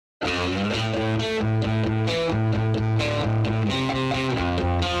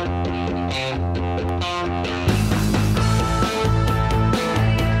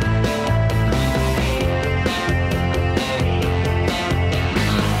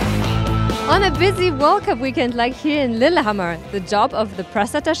On a busy World Cup weekend like here in Lillehammer, the job of the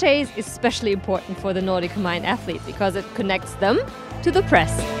press attaché is especially important for the Nordic Combined athletes because it connects them to the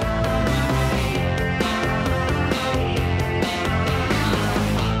press.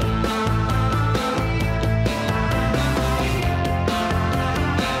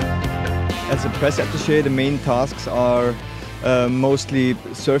 As a press attaché, the main tasks are mostly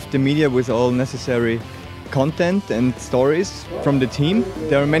serve the media with all necessary content and stories from the team.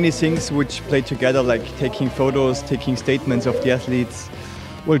 There are many things which play together, like taking photos, taking statements of the athletes.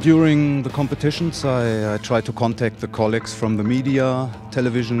 Well, during the competitions I try to contact the colleagues from the media,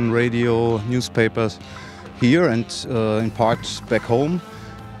 television, radio, newspapers here and in part back home.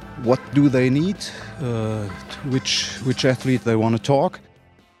 What do they need? Which athlete they want to talk?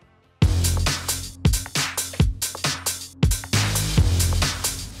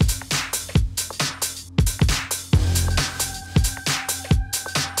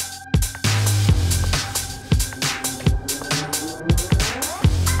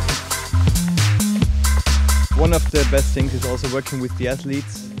 One of the best things is also working with the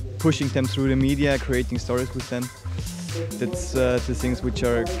athletes, pushing them through the media, creating stories with them. That's the things which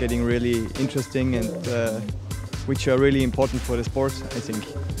are getting really interesting and which are really important for the sport, I think.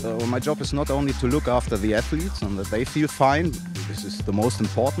 Well, my job is not only to look after the athletes and that they feel fine, this is the most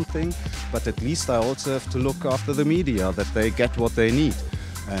important thing, but at least I also have to look after the media, that they get what they need.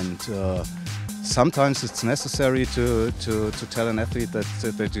 And sometimes it's necessary to tell an athlete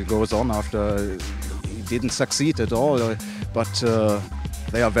that it goes on after didn't succeed at all, but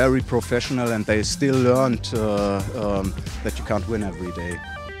they are very professional and they still learned that you can't win every day.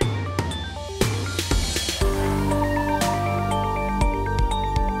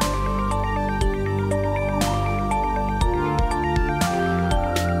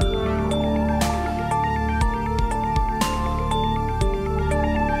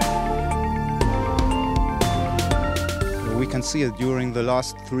 We can see it during the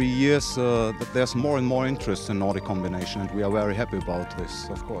last 3 years that there's more and more interest in Nordic combination, and we are very happy about this,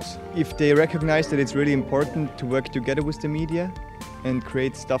 of course. If they recognize that it's really important to work together with the media and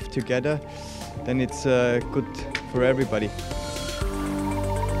create stuff together, then it's good for everybody.